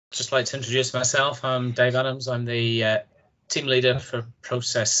just like to introduce myself. I'm Dave Adams. I'm the team leader for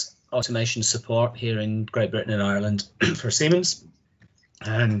process automation support here in Great Britain and Ireland for Siemens.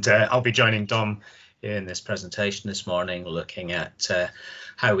 And I'll be joining Dom in this presentation this morning, looking at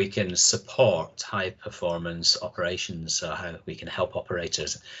how we can support high performance operations, how we can help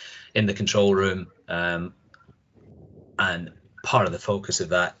operators in the control room. And part of the focus of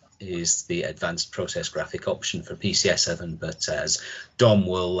that is the advanced process graphic option for PCS 7, but as Dom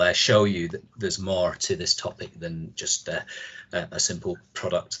will show you, that there's more to this topic than just a simple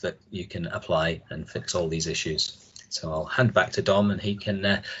product that you can apply and fix all these issues. So I'll hand back to Dom and he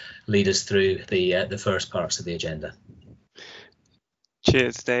can lead us through the first parts of the agenda.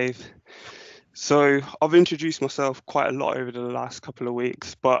 Cheers, Dave. So I've introduced myself quite a lot over the last couple of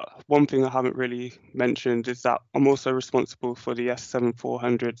weeks, but one thing I haven't really mentioned is that I'm also responsible for the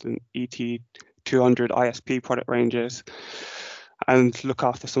S7400 and ET200 ISP product ranges and look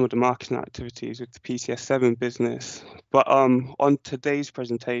after some of the marketing activities with the PCS 7 business. But on today's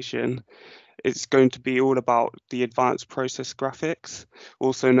presentation, it's going to be all about the advanced process graphics,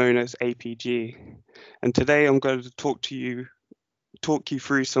 also known as APG. And today I'm going to talk you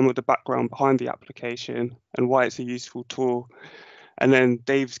through some of the background behind the application and why it's a useful tool. And then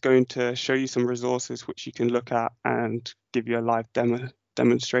Dave's going to show you some resources which you can look at and give you a live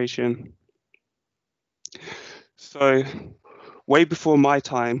demonstration. So way before my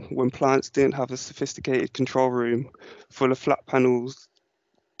time, when plants didn't have a sophisticated control room full of flat panels,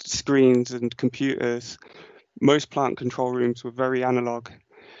 screens and computers, most plant control rooms were very analog.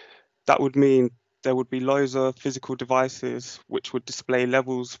 That would mean there would be loads of physical devices which would display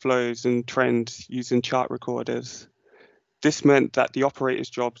levels, flows and trends using chart recorders. This meant that the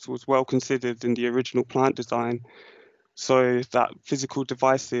operator's jobs was well considered in the original plant design, so that physical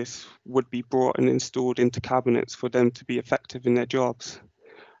devices would be brought and installed into cabinets for them to be effective in their jobs.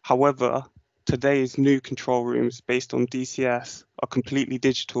 However, today's new control rooms based on DCS are completely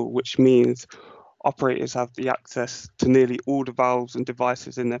digital, which means operators have the access to nearly all the valves and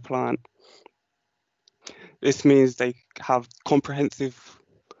devices in their plant. This means they have comprehensive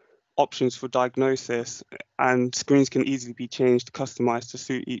options for diagnosis, and screens can easily be changed, customized to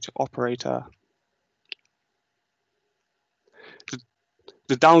suit each operator.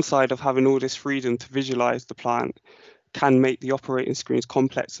 The downside of having all this freedom to visualize the plant can make the operating screens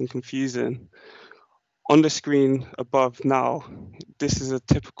complex and confusing. On the screen above now, this is a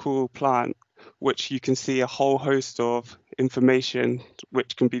typical plant, which you can see a whole host of information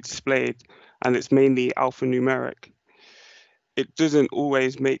which can be displayed, and it's mainly alphanumeric. It doesn't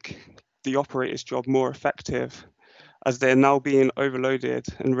always make the operator's job more effective, as they're now being overloaded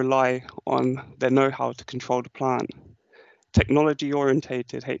and rely on their know-how to control the plant.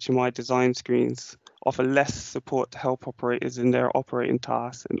 Technology-orientated HMI design screens offer less support to help operators in their operating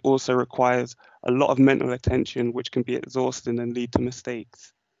tasks and also requires a lot of mental attention, which can be exhausting and lead to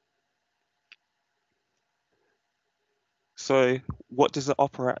mistakes. So what does the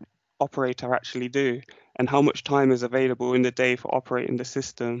operator actually do, and how much time is available in the day for operating the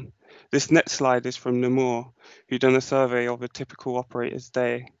system? This next slide is from Namor, who done a survey of a typical operator's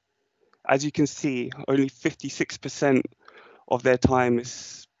day. As you can see, only 56% of their time is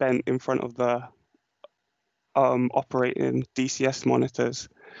spent in front of the operating DCS monitors,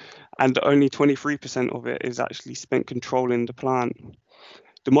 and only 23% of it is actually spent controlling the plant.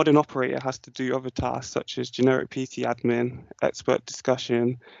 The modern operator has to do other tasks such as generic PC admin, expert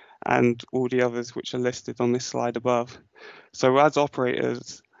discussion, and all the others which are listed on this slide above. So as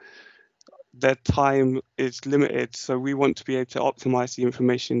operators, their time is limited, so we want to be able to optimize the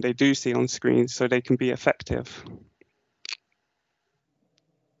information they do see on screen so they can be effective.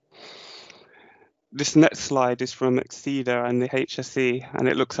 This next slide is from Exceda and the HSE, and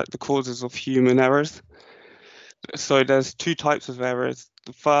it looks at the causes of human errors. So there's two types of errors.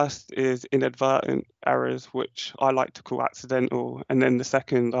 The first is inadvertent errors, which I like to call accidental, and then the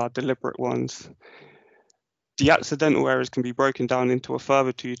second are deliberate ones. The accidental errors can be broken down into a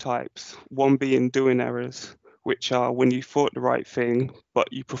further two types, one being doing errors, which are when you thought the right thing,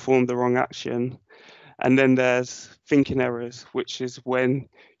 but you performed the wrong action. And then there's thinking errors, which is when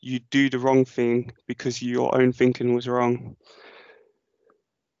you do the wrong thing because your own thinking was wrong.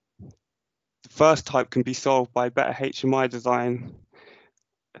 The first type can be solved by better HMI design.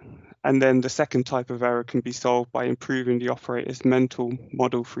 And then the second type of error can be solved by improving the operator's mental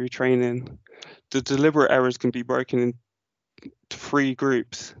model through training. The deliberate errors can be broken into three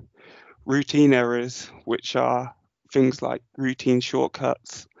groups. Routine errors, which are things like routine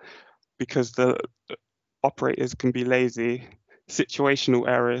shortcuts, because the operators can be lazy. Situational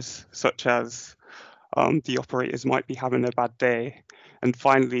errors, such as the operators might be having a bad day, And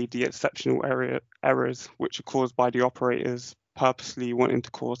finally, the exceptional errors, which are caused by the operators purposely wanting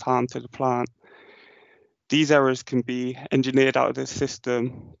to cause harm to the plant. These errors can be engineered out of the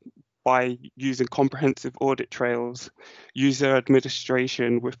system by using comprehensive audit trails, user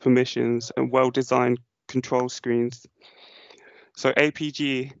administration with permissions, and well-designed control screens. So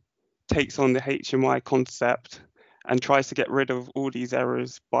APG takes on the HMI concept and tries to get rid of all these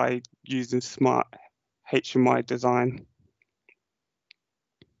errors by using smart HMI design.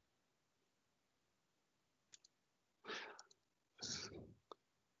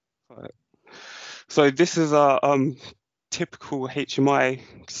 So this is a typical HMI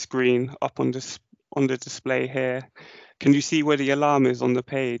screen up on the display here. Can you see where the alarm is on the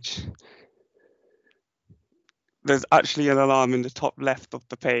page? There's actually an alarm in the top left of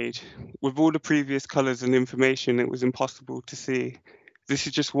the page. With all the previous colors and information, it was impossible to see. This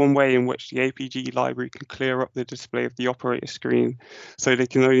is just one way in which the APG library can clear up the display of the operator screen so they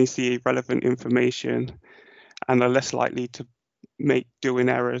can only see relevant information and are less likely to make doing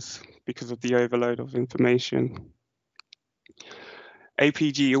errors because of the overload of information.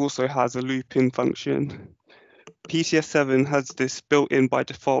 APG also has a loop-in function. PCS 7 has this built in by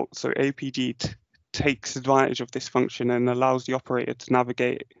default, so APG takes advantage of this function and allows the operator to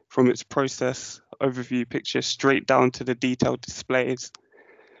navigate from its process overview picture straight down to the detailed displays.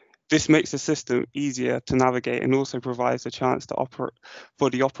 This makes the system easier to navigate and also provides a chance for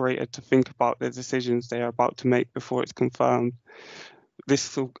the operator to think about the decisions they are about to make before it's confirmed.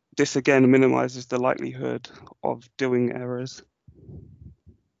 This again minimizes the likelihood of doing errors.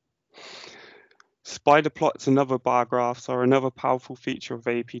 Spider plots and other bar graphs are another powerful feature of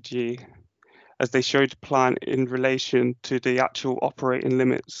APG, as they show the plant in relation to the actual operating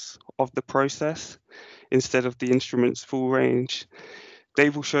limits of the process instead of the instrument's full range.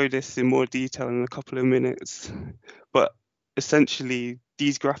 Dave will show this in more detail in a couple of minutes, but essentially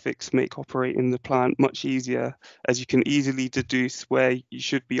these graphics make operating the plant much easier, as you can easily deduce where you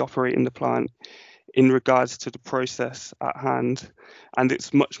should be operating the plant in regards to the process at hand, and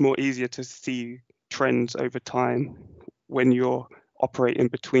it's much more easier to see trends over time when you're operating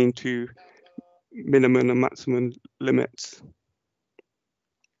between two minimum and maximum limits.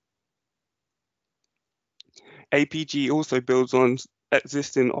 APG also builds on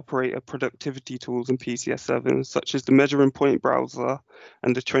existing operator productivity tools in PCS 7, such as the measuring point browser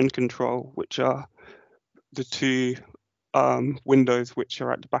and the trend control, which are the two windows which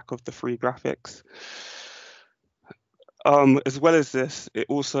are at the back of the three graphics. As well as this, it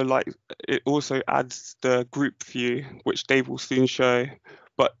also adds the group view, which Dave will soon show.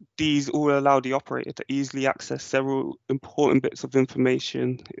 But these all allow the operator to easily access several important bits of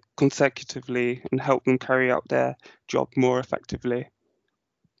information consecutively and help them carry out their job more effectively.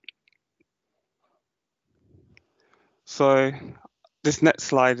 So this next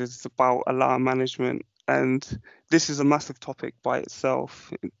slide is about alarm management, and this is a massive topic by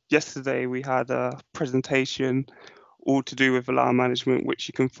itself. Yesterday we had a presentation all to do with alarm management, which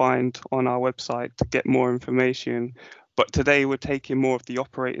you can find on our website to get more information. But today we're taking more of the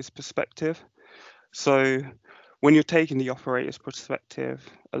operator's perspective. So when you're taking the operator's perspective,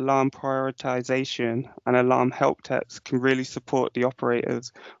 alarm prioritization and alarm help text can really support the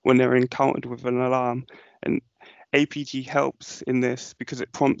operators when they're encountered with an alarm. And APG helps in this because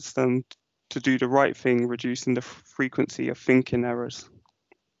it prompts them to do the right thing, reducing the frequency of thinking errors.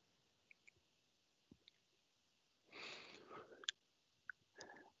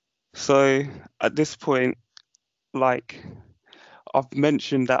 So at this point, like I've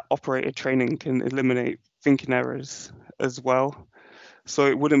mentioned, that operator training can eliminate thinking errors as well. So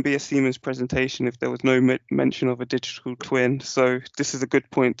it wouldn't be a Siemens presentation if there was no mention of a digital twin. So this is a good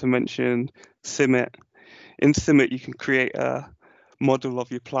point to mention SIMIT. In SIMIT, you can create a model of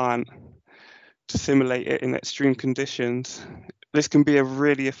your plant to simulate it in extreme conditions. This can be a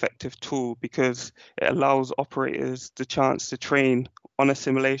really effective tool because it allows operators the chance to train on a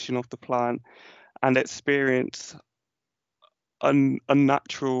simulation of the plant and experience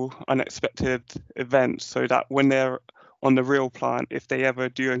unnatural, unexpected events, so that when they're on the real plant, if they ever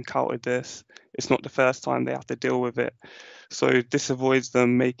do encounter this, it's not the first time they have to deal with it. So this avoids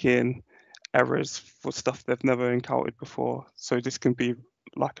them making errors for stuff they've never encountered before. So this can be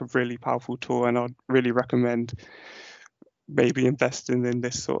like a really powerful tool, and I'd really recommend maybe investing in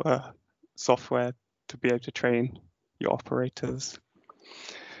this sort of software to be able to train your operators.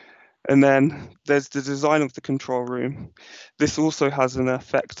 And then there's the design of the control room. This also has an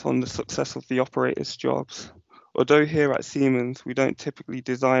effect on the success of the operator's jobs. Although here at Siemens, we don't typically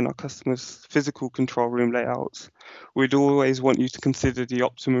design our customers' physical control room layouts, we'd always want you to consider the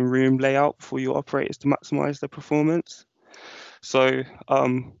optimum room layout for your operators to maximize their performance. So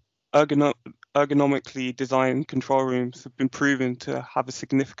ergonomically designed control rooms have been proven to have a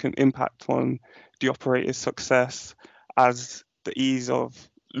significant impact on the operator's success, as the ease of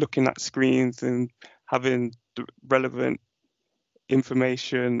looking at screens and having the relevant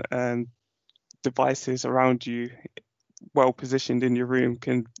information and devices around you well positioned in your room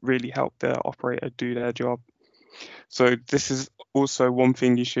can really help the operator do their job. So this is also one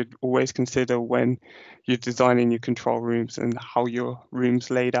thing you should always consider when you're designing your control rooms and how your room's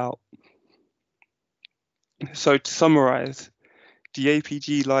laid out. So to summarize, the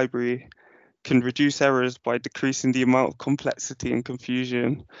APG library can reduce errors by decreasing the amount of complexity and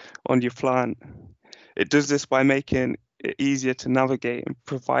confusion on your plant. It does this by making it easier to navigate and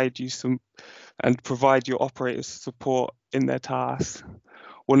provide your operators support in their tasks.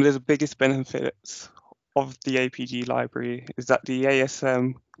 One of the biggest benefits of the APG library is that the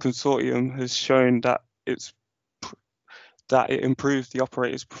ASM consortium has shown that it improves the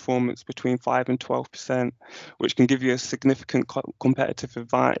operator's performance between 5 and 12%, which can give you a significant competitive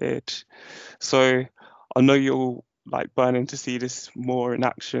advantage. So I know you'll burning to see this more in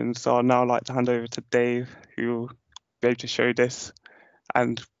action. So I'd now like to hand over to Dave, who will be able to show this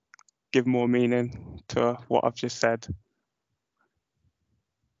and give more meaning to what I've just said.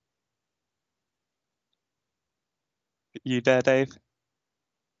 You there, Dave?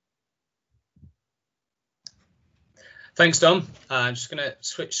 Thanks, Dom. I'm just going to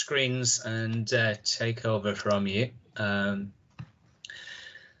switch screens and take over from you.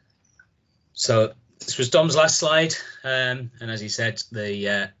 So this was Dom's last slide, and as he said,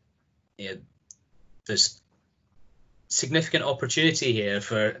 there's significant opportunity here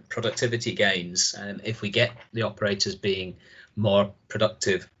for productivity gains if we get the operators being more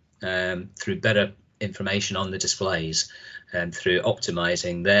productive through better information on the displays and through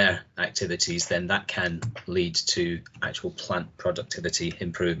optimizing their activities. Then that can lead to actual plant productivity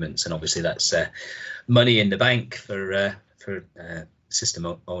improvements, and obviously that's money in the bank for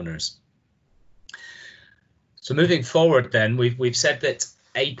system owners. So moving forward, then we've said that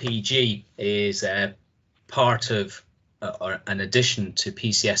APG is part of or an addition to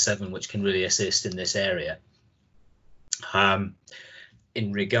PCS 7, which can really assist in this area. In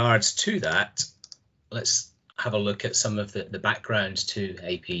regards to that, let's have a look at some of the background to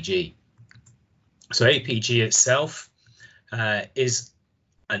APG. So APG itself is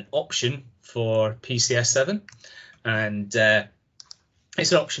an option for PCS 7, and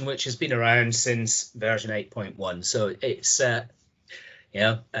it's an option which has been around since version 8.1. So it's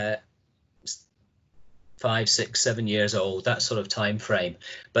 5, 6, 7 years old, that sort of time frame.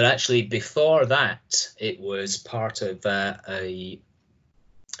 But actually before that, it was part of a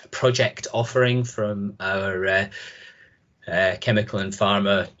project offering from our Chemical and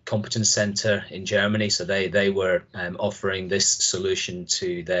Pharma Competence Center in Germany. So they were offering this solution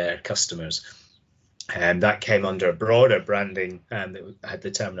to their customers. And that came under a broader branding that had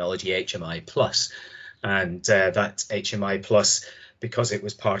the terminology HMI Plus. And that HMI Plus, because it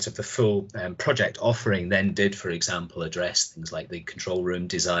was part of the full project offering, then did, for example, address things like the control room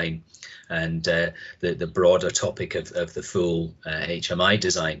design and the broader topic of the full HMI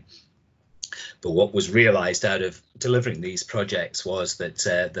design. But what was realized out of delivering these projects was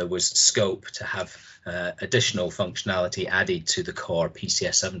that there was scope to have additional functionality added to the core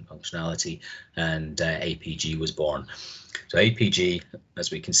PCS 7 functionality, and APG was born. So APG,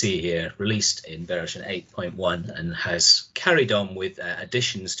 as we can see here, released in version 8.1 and has carried on with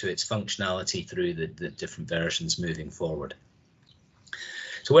additions to its functionality through the different versions moving forward.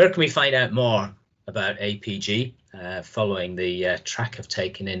 So where can we find out more about APG? Following the track I've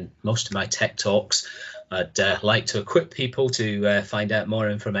taken in most of my tech talks, I'd like to equip people to find out more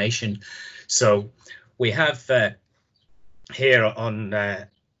information. So we have here on the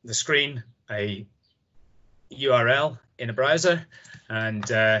screen a URL in a browser, and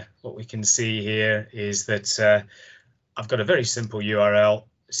what we can see here is that I've got a very simple URL,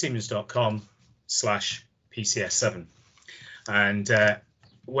 siemens.com/PCS7, and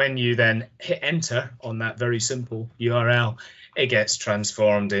when you then hit enter on that very simple URL, it gets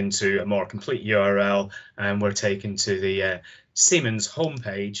transformed into a more complete URL, and we're taken to the Siemens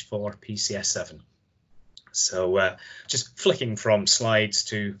homepage for PCS 7. So just flicking from slides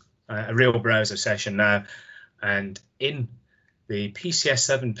to a real browser session now, and in the PCS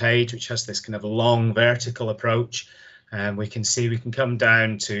 7 page, which has this kind of long vertical approach, we can see we can come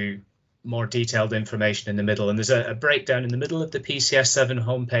down to more detailed information in the middle, and there's a breakdown in the middle of the PCS 7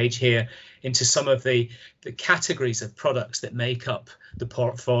 homepage here into some of the categories of products that make up the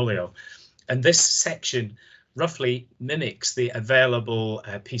portfolio. And this section roughly mimics the available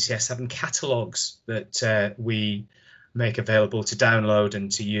PCS 7 catalogs that we make available to download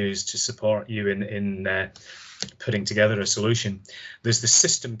and to use to support you in putting together a solution. There's the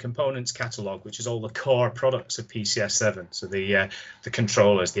system components catalog, which is all the core products of PCS 7. So the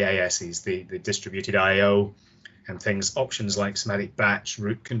controllers, the ASs, the distributed I/O and things, options like schematic batch,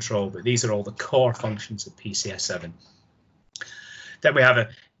 route control, but these are all the core functions of PCS 7. Then we have a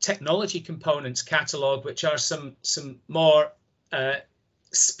technology components catalog, which are some more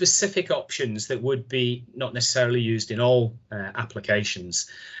specific options that would be not necessarily used in all applications.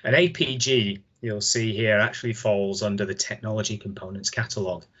 An APG, you'll see here, actually falls under the technology components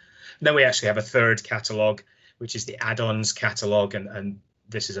catalog. And then we actually have a third catalog, which is the add-ons catalog, and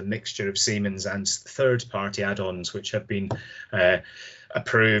this is a mixture of Siemens and third-party add-ons, which have been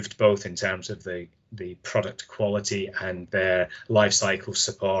approved both in terms of the product quality and their life cycle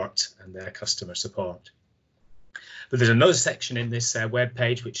support and their customer support. But there's another section in this web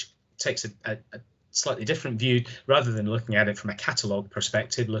page which takes a slightly different view, rather than looking at it from a catalog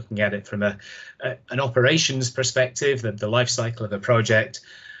perspective, looking at it from an operations perspective, the life cycle of a project.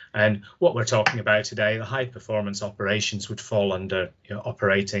 And what we're talking about today, the high performance operations, would fall under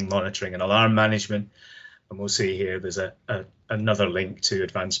operating, monitoring and alarm management. And we'll see here there's another link to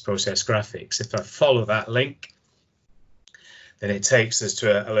advanced process graphics. If I follow that link, then it takes us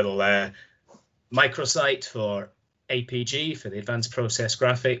to a little microsite for APG, for the advanced process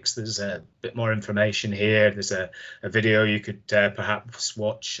graphics. There's a bit more information here. There's a video you could perhaps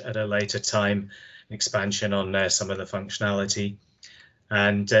watch at a later time, an expansion on some of the functionality.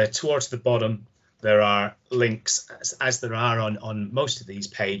 And towards the bottom, there are links, as there are on most of these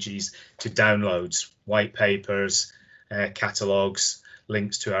pages, to downloads, white papers, catalogs,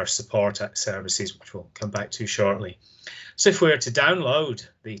 links to our support services, which we'll come back to shortly. So if we were to download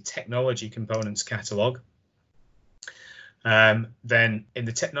the technology components catalog, then in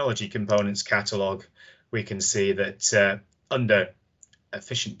the technology components catalog, we can see that under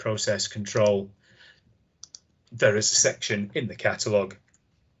efficient process control, there is a section in the catalog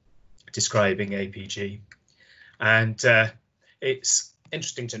describing APG. And it's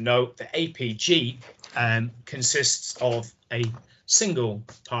interesting to note that APG consists of a single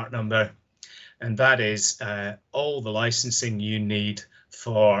part number, and that is all the licensing you need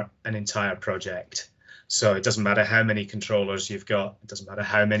for an entire project. So it doesn't matter how many controllers you've got, it doesn't matter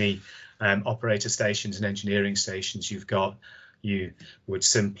how many operator stations and engineering stations you've got, you would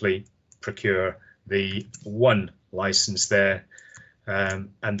simply procure the one license there,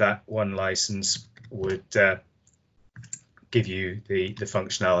 and that one license would give you the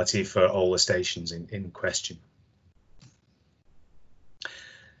functionality for all the stations in question.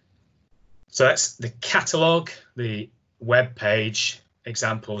 So that's the catalog, the web page,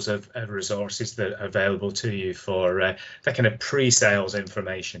 examples of resources that are available to you for that kind of pre-sales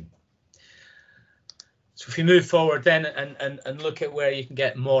information. So if we move forward then and look at where you can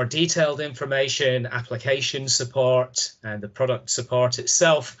get more detailed information, application support and the product support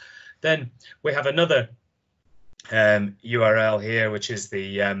itself, then we have another URL here, which is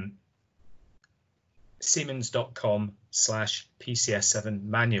the siemens.com/PCS7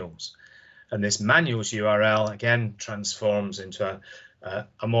 manuals. And this manuals URL again transforms into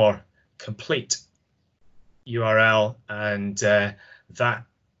a more complete URL, and that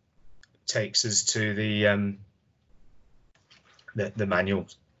takes us to the manual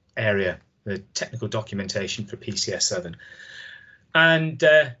area, the technical documentation for PCS 7. And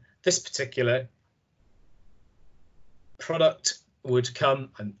this particular product would come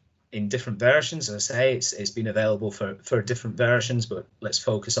in different versions. As I say, it's been available for different versions, but let's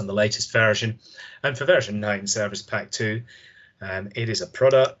focus on the latest version. And for version 9 Service Pack 2, it is a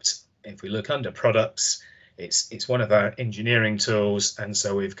product. If we look under products, it's one of our engineering tools, and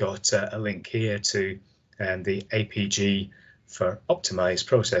so we've got a link here to the APG for optimized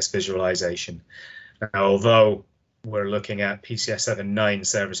process visualization. Now, although we're looking at PCS 7 9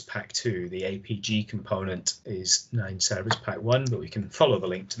 Service Pack 2, the APG component is 9 Service Pack 1, but we can follow the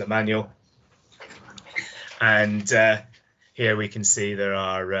link to the manual. And here we can see there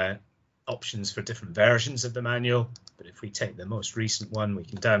are options for different versions of the manual, but if we take the most recent one, we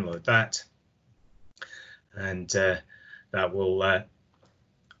can download that, and that will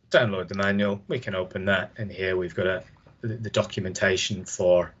download the manual. We can open that, and here we've got the documentation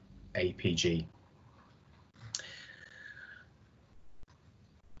for APG.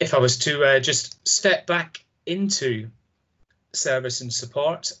 If I was to just step back into service and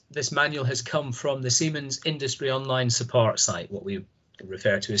support, this manual has come from the Siemens Industry Online Support site, what we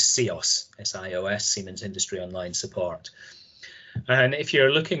refer to as SIOS, S-I-O-S, Siemens Industry Online Support. And if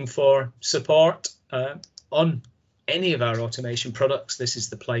you're looking for support on any of our automation products, this is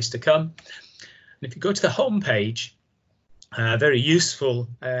the place to come. And if you go to the home page, A very useful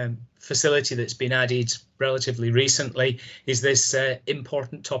facility that's been added relatively recently is this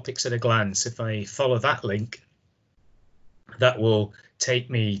important topics at a glance. If I follow that link, that will take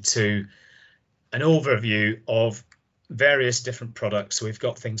me to an overview of various different products. So we've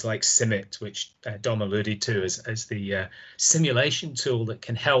got things like Simit, which Dom alluded to as the simulation tool that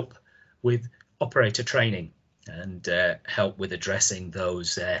can help with operator training and help with addressing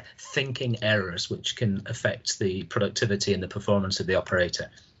those thinking errors which can affect the productivity and the performance of the operator.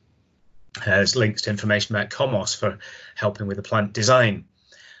 There's links to information about Comos for helping with the plant design.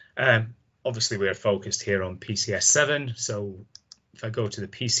 Obviously, we're focused here on PCS 7. So if I go to the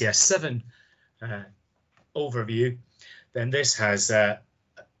PCS 7 overview, then this has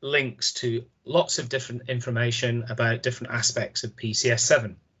links to lots of different information about different aspects of PCS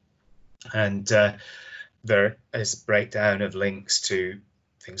 7. And there is a breakdown of links to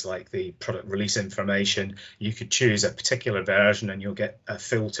things like the product release information. You could choose a particular version and you'll get a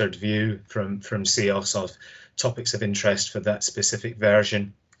filtered view from CEOS of topics of interest for that specific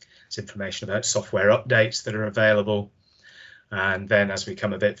version. There's information about software updates that are available. And then as we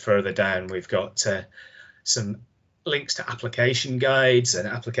come a bit further down, we've got some links to application guides and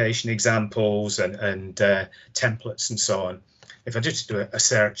application examples and templates and so on. If I just do a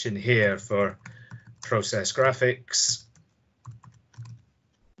search in here for process graphics,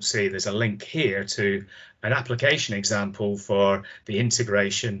 see there's a link here to an application example for the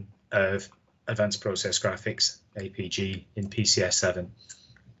integration of advanced process graphics, APG, in PCS 7.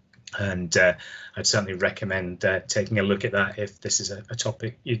 And I'd certainly recommend taking a look at that if this is a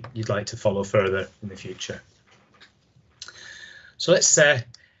topic you'd like to follow further in the future. So let's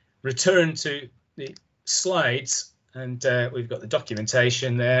return to the slides, and we've got the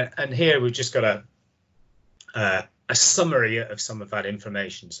documentation there, and here we've just got a summary of some of that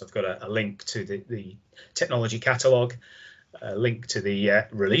information. So I've got a link to the technology catalog, a link to the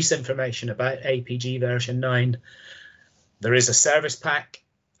release information about APG version 9. There is a service pack,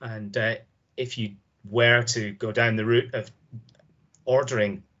 and if you were to go down the route of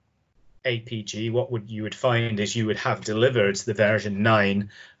ordering APG, what you would find is you would have delivered the version 9,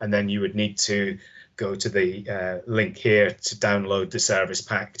 and then you would need to go to the link here to download the service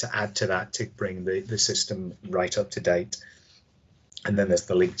pack to add to that to bring the system right up to date. And then there's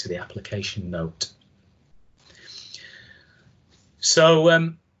the link to the application note.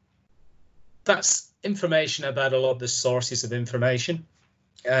 So that's information about a lot of the sources of information.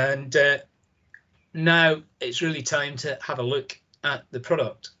 And now it's really time to have a look at the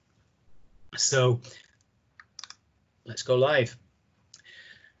product. So let's go live.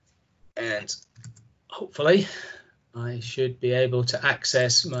 And hopefully I should be able to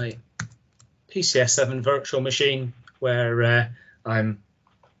access my PCS 7 virtual machine where I'm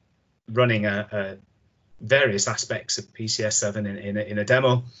running various aspects of PCS 7 in a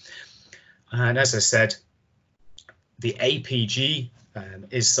demo. And as I said, the APG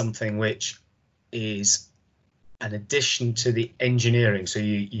is something which is an addition to the engineering. So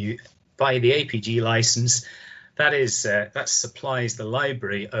you buy the APG license, that supplies the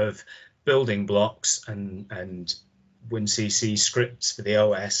library of building blocks and WinCC scripts for the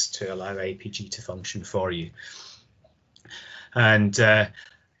OS to allow APG to function for you. And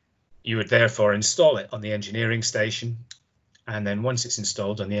you would therefore install it on the engineering station. And then once it's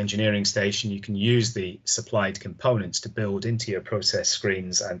installed on the engineering station, you can use the supplied components to build into your process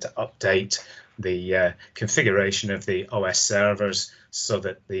screens and to update the configuration of the OS servers so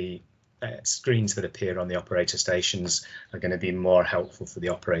that the screens that appear on the operator stations are going to be more helpful for the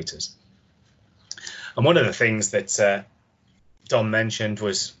operators. And one of the things that Dom mentioned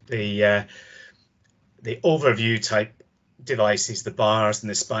was the overview type devices, the bars and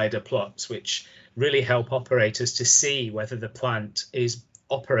the spider plots, which really help operators to see whether the plant is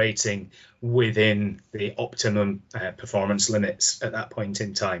operating within the optimum performance limits at that point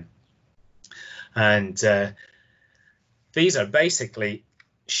in time. And these are basically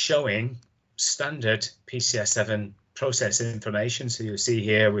showing standard PCS 7 process information. So you'll see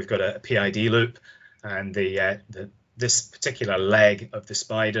here we've got a PID loop, and this particular leg of the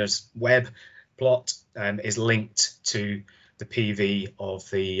spider's web plot is linked to the PV of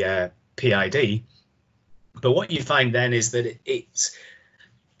the PID. But what you find then is that it's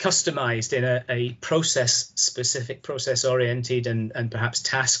customized in a process specific, process oriented and perhaps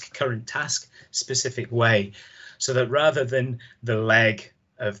current task specific way, so that rather than the leg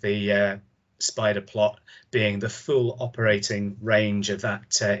of the spider plot being the full operating range of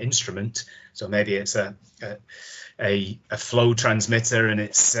that instrument, so maybe it's a flow transmitter, and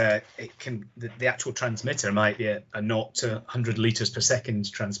the actual transmitter might be a 0 to 100 liters per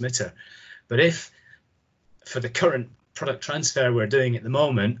second transmitter. But if for the current product transfer we're doing at the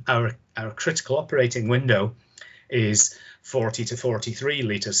moment, our critical operating window is 40 to 43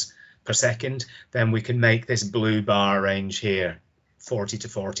 litres per second. Then we can make this blue bar range here 40 to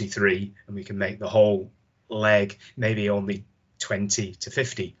 43, and we can make the whole leg maybe only 20 to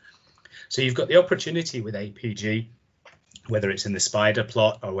 50. So you've got the opportunity with APG, whether it's in the spider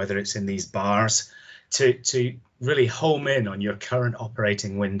plot or whether it's in these bars, to really home in on your current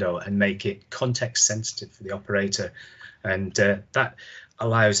operating window and make it context sensitive for the operator. And that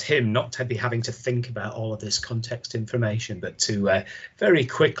allows him not to be having to think about all of this context information, but to very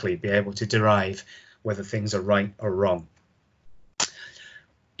quickly be able to derive whether things are right or wrong.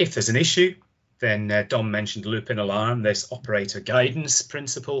 If there's an issue, then Dom mentioned loop-in alarm, this operator guidance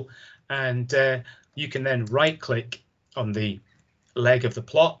principle, and you can then right-click on the leg of the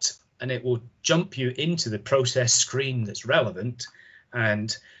plot, and it will jump you into the process screen that's relevant.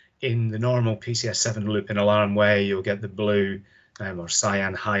 And in the normal PCS 7 loop-in alarm way, you'll get the blue or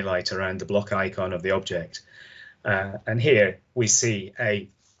cyan highlight around the block icon of the object. And here we see a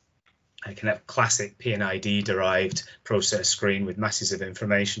kind of classic P&ID derived process screen with masses of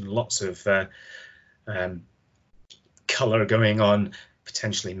information, lots of color going on,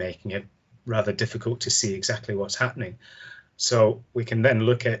 potentially making it rather difficult to see exactly what's happening. So we can then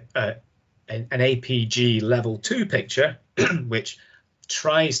look at an APG level 2 picture, which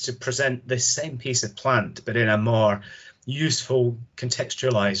tries to present this same piece of plant, but in a more useful,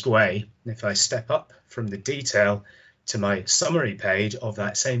 contextualized way. If I step up from the detail to my summary page of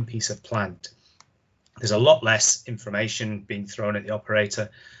that same piece of plant, there's a lot less information being thrown at the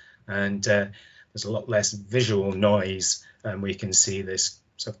operator, and there's a lot less visual noise, and we can see this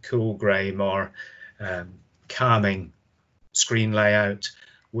sort of cool grey, more calming screen layout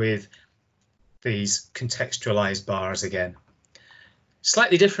with these contextualized bars again.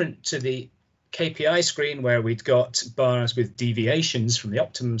 Slightly different to the KPI screen, where we'd got bars with deviations from the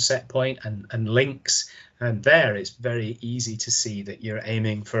optimum set point and links, and there it's very easy to see that you're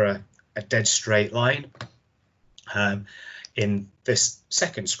aiming for a dead straight line. In this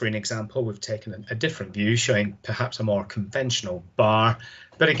second screen example, we've taken a different view, showing perhaps a more conventional bar,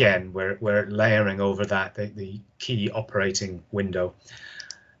 but again we're layering over that the key operating window.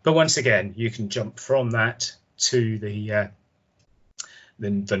 But once again, you can jump from that to the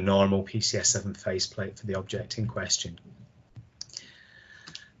normal PCS 7 faceplate for the object in question.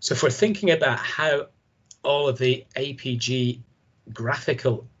 So if we're thinking about how all of the APG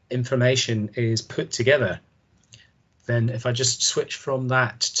graphical information is put together, then if I just switch from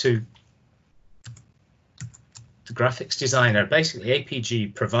that to the graphics designer, basically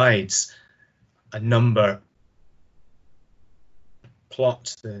APG provides a number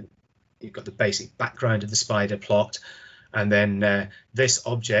plot. You've got the basic background of the spider plot, and then this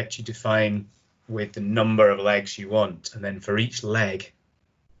object you define with the number of legs you want, and then for each leg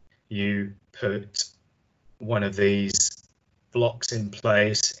you put one of these blocks in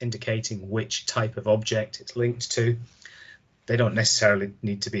place indicating which type of object it's linked to. They don't necessarily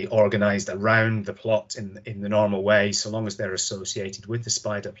need to be organized around the plot in the normal way, so long as they're associated with the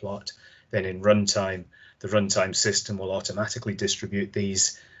spider plot. Then in runtime, the runtime system will automatically distribute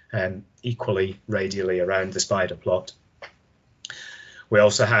these equally radially around the spider plot. We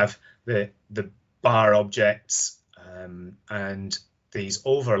also have the bar objects and these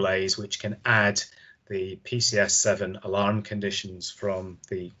overlays, which can add the PCS 7 alarm conditions from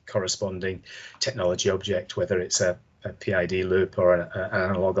the corresponding technology object, whether it's a PID loop or an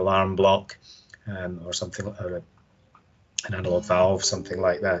analog alarm block or something, or an analog valve, something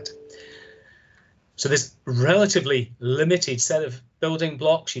like that. So there's relatively limited set of building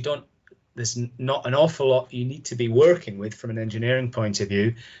blocks. There's not an awful lot you need to be working with from an engineering point of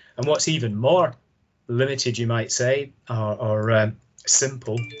view. And what's even more limited, you might say, or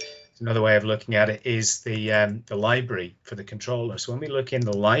simple, another way of looking at it, is the library for the controller. So when we look in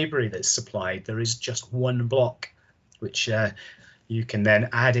the library that's supplied, there is just one block, which you can then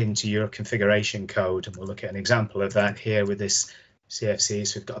add into your configuration code. And we'll look at an example of that here with this CFC.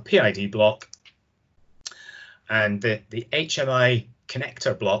 So we've got a PID block, and the HMI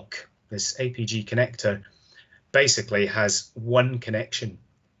connector block, this APG connector, basically has one connection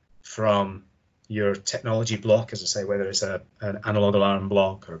from your technology block, as I say, whether it's an analog alarm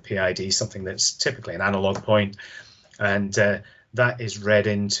block or a PID, something that's typically an analog point, and that is read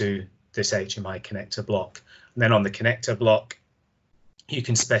into this HMI connector block. And then on the connector block, you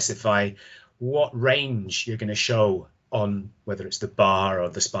can specify what range you're going to show on, whether it's the bar or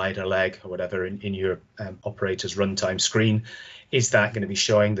the spider leg or whatever in your operator's runtime screen. Is that going to be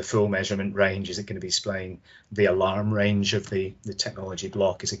showing the full measurement range? Is it going to be displaying the alarm range of the technology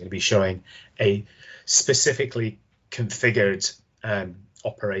block? Is it going to be showing a specifically configured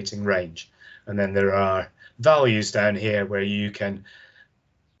operating range. And then there are values down here where you can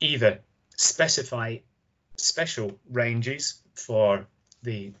either specify special ranges for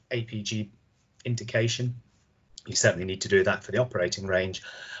the APG indication. You certainly need to do that for the operating range,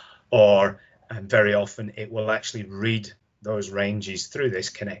 or very often it will actually read those ranges through this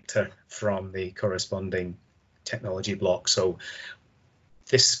connector from the corresponding technology block. So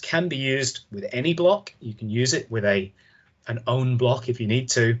this can be used with any block. You can use it with an own block if you need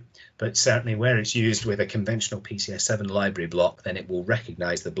to, but certainly where it's used with a conventional PCS 7 library block, then it will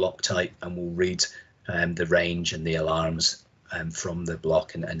recognize the block type and will read the range and the alarms from the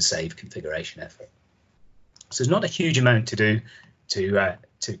block and save configuration effort. So there's not a huge amount to do to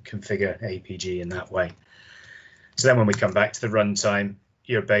configure APG in that way. So then when we come back to the runtime,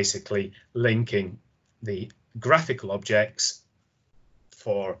 you're basically linking the graphical objects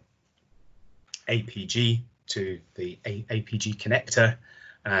for APG to the APG connector,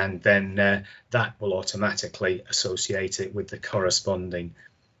 and then that will automatically associate it with the corresponding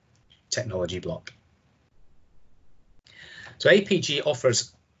technology block. So APG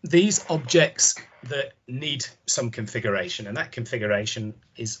offers these objects that need some configuration, and that configuration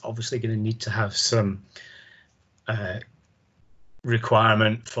is obviously going to need to have some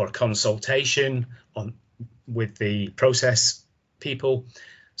requirement for consultation with the process people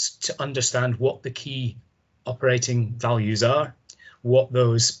to understand what the key operating values are, what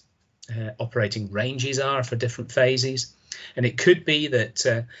those operating ranges are for different phases. And it could be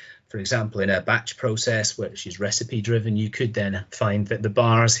that, for example, in a batch process, which is recipe driven, you could then find that the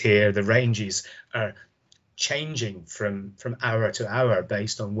bars here, the ranges are changing from hour to hour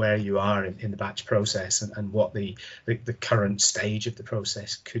based on where you are in the batch process and what the current stage of the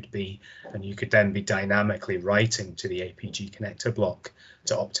process could be. And you could then be dynamically writing to the APG connector block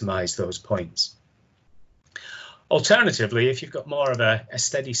to optimize those points. Alternatively, if you've got more of a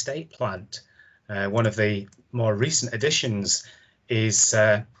steady state plant, one of the more recent additions is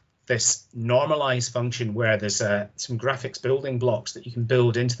this normalize function where there's some graphics building blocks that you can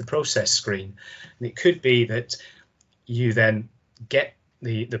build into the process screen. And it could be that you then get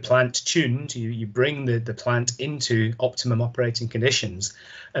the plant tuned, you bring the plant into optimum operating conditions,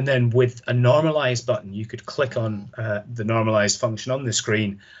 and then with a normalize button, you could click on the normalize function on the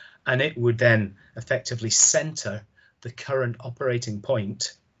screen, and it would then effectively center the current operating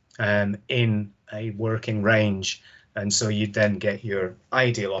point in a working range. And so you'd then get your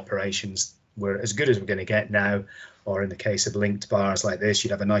ideal operations were as good as we're going to get now, or in the case of linked bars like this,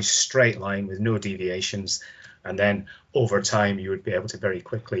 you'd have a nice straight line with no deviations. And then over time, you would be able to very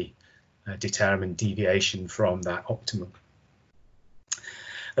quickly determine deviation from that optimum.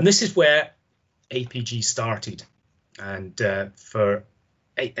 And this is where APG started. And for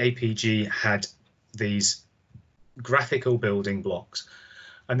APG had these graphical building blocks.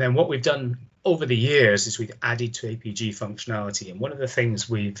 And then what we've done over the years is we've added to APG functionality. And one of the things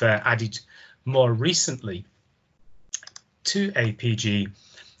we've added more recently to APG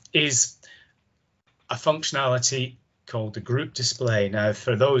is a functionality called the group display. Now,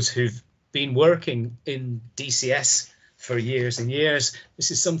 for those who've been working in DCS for years and years,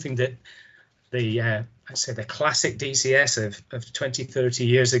 this is something that I'd say the classic DCS of 20, 30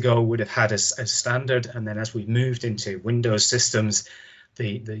 years ago would have had as standard. And then as we've moved into Windows systems,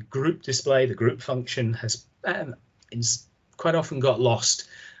 the group display, the group function has quite often got lost,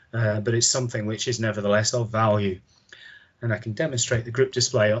 but it's something which is nevertheless of value. And I can demonstrate the group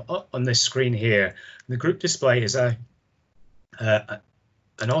display on this screen here. The group display is an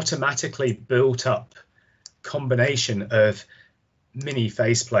automatically built up combination of mini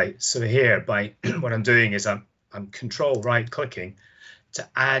faceplates. So here, by what I'm doing is I'm control right clicking to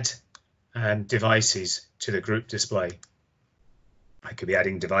add devices to the group display. I could be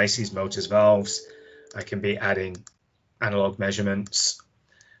adding devices, motors, valves. I can be adding analog measurements.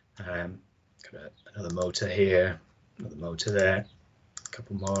 Another motor here, another motor there, a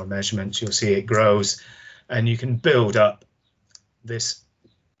couple more measurements. You'll see it grows, and you can build up this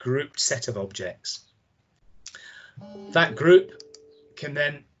grouped set of objects. That group can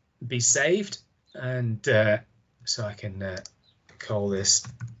then be saved, and so I can call this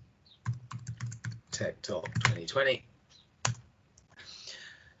Tech Talk 2020.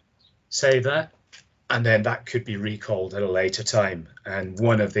 Save that, and then that could be recalled at a later time. And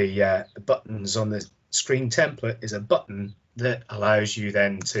one of the buttons on the screen template is a button that allows you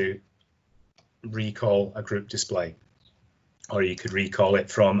then to recall a group display, or you could recall it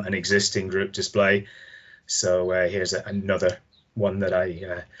from an existing group display. So here's another one that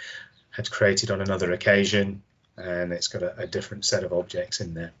I had created on another occasion, and it's got a different set of objects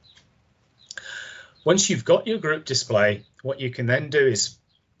in there. Once you've got your group display, what you can then do is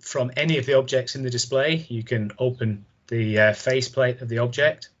from any of the objects in the display, you can open the faceplate of the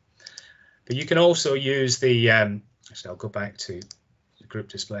object, but you can also use the, actually I'll go back to the group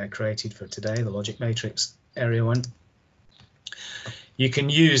display I created for today, the logic matrix area one. You can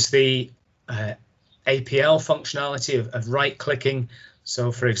use the APL functionality of right clicking.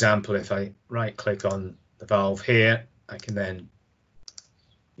 So for example, if I right click on the valve here, I can then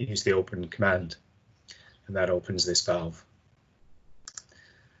use the open command and that opens this valve,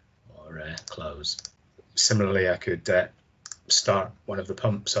 or close. Similarly, I could start one of the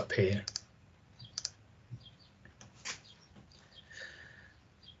pumps up here.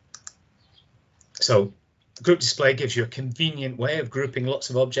 So group display gives you a convenient way of grouping lots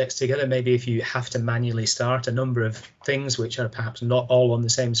of objects together. Maybe if you have to manually start a number of things which are perhaps not all on the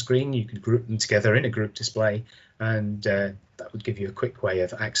same screen, you could group them together in a group display, and that would give you a quick way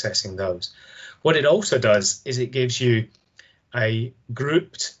of accessing those. What it also does is it gives you a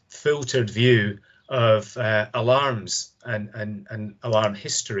grouped, filtered view of alarms and alarm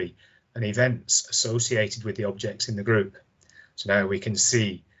history and events associated with the objects in the group. So now we can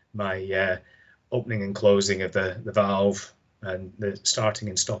see my opening and closing of the valve and the starting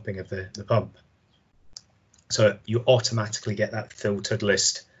and stopping of the pump. So you automatically get that filtered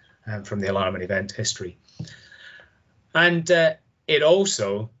list from the alarm and event history. And it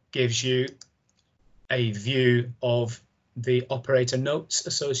also gives you a view of the operator notes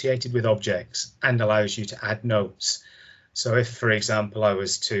associated with objects and allows you to add notes. So if, for example, I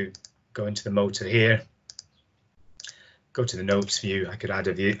was to go into the motor here, go to the notes view, I could add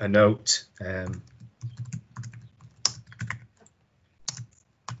a note. And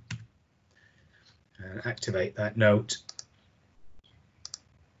activate that note.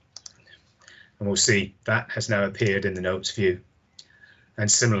 And we'll see that has now appeared in the notes view.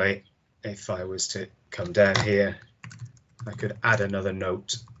 And similarly, if I was to come down here, I could add another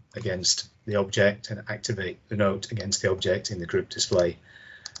note against the object and activate the note against the object in the group display.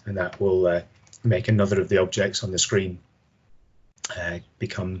 And that will make another of the objects on the screen have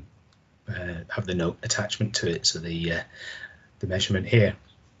the note attachment to it, so the measurement here.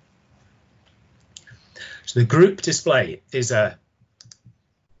 So the group display is a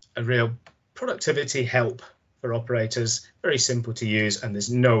real productivity help for operators, very simple to use, and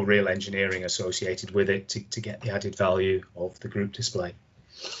there's no real engineering associated with it to get the added value of the group display.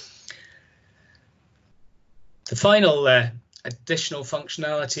 The final additional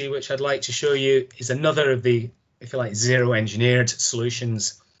functionality which I'd like to show you is another of the, if you like, zero engineered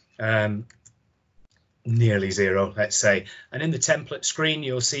solutions, nearly zero, let's say. And in the template screen,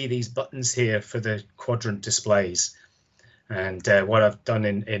 you'll see these buttons here for the quadrant displays. And what I've done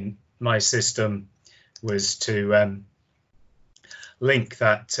in my system was to link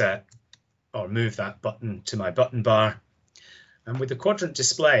that or move that button to my button bar. And with the quadrant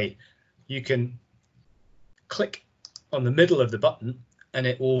display, you can click on the middle of the button and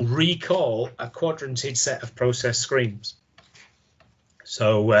it will recall a quadranted set of process screens.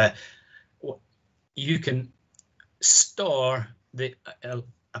 So you can store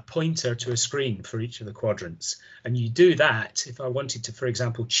a pointer to a screen for each of the quadrants. And you do that if I wanted to, for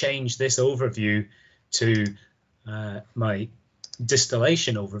example, change this overview to my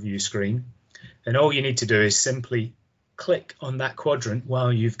distillation overview screen, then all you need to do is simply click on that quadrant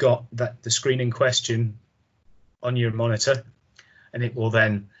while you've got the screen in question on your monitor, and it will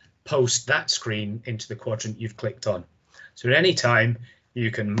then post that screen into the quadrant you've clicked on. So at any time,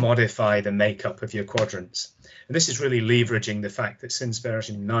 you can modify the makeup of your quadrants. And this is really leveraging the fact that since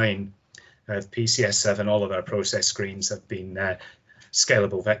version 9 of PCS 7, all of our process screens have been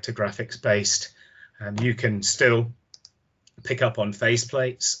scalable vector graphics based. You can still pick up on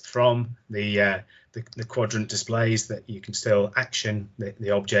faceplates from the quadrant displays, that you can still action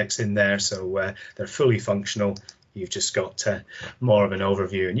the objects in there, so they're fully functional. You've just got more of an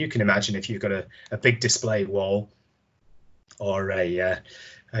overview. And you can imagine if you've got a big display wall or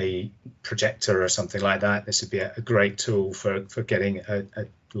a projector or something like that, this would be a great tool for getting a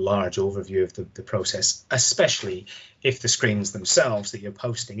large overview of the process, especially if the screens themselves that you're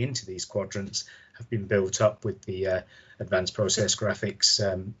posting into these quadrants have been built up with the advanced process graphics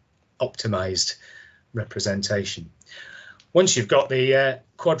optimized representation. Once you've got the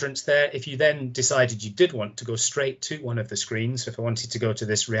quadrants there, if you then decided you did want to go straight to one of the screens, so if I wanted to go to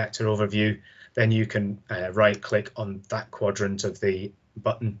this reactor overview, then you can right click on that quadrant of the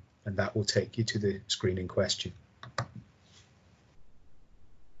button and that will take you to the screen in question.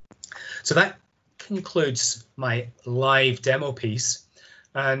 So that concludes my live demo piece,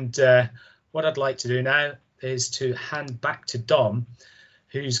 and what I'd like to do now is to hand back to Dom,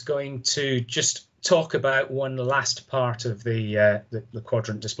 who's going to just talk about one last part of the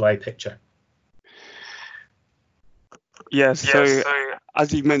quadrant display picture. Yes, so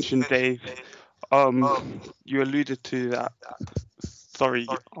as you mentioned, Dave, you alluded to that. Sorry,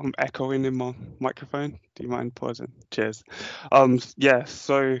 I'm echoing in my microphone. Do you mind pausing? Cheers. Yeah,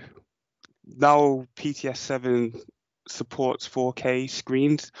 so now PCS 7 supports 4K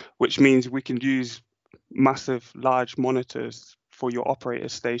screens, which means we can use massive large monitors for your operator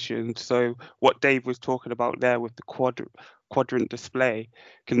station. So what Dave was talking about there with the quadrant display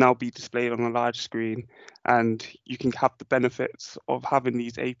can now be displayed on a large screen, and you can have the benefits of having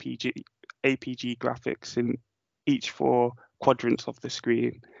these APG graphics in each 4 quadrants of the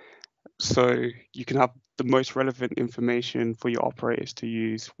screen. So you can have the most relevant information for your operators to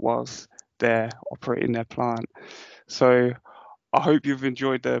use whilst they're operating their plant. So I hope you've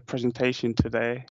enjoyed the presentation today.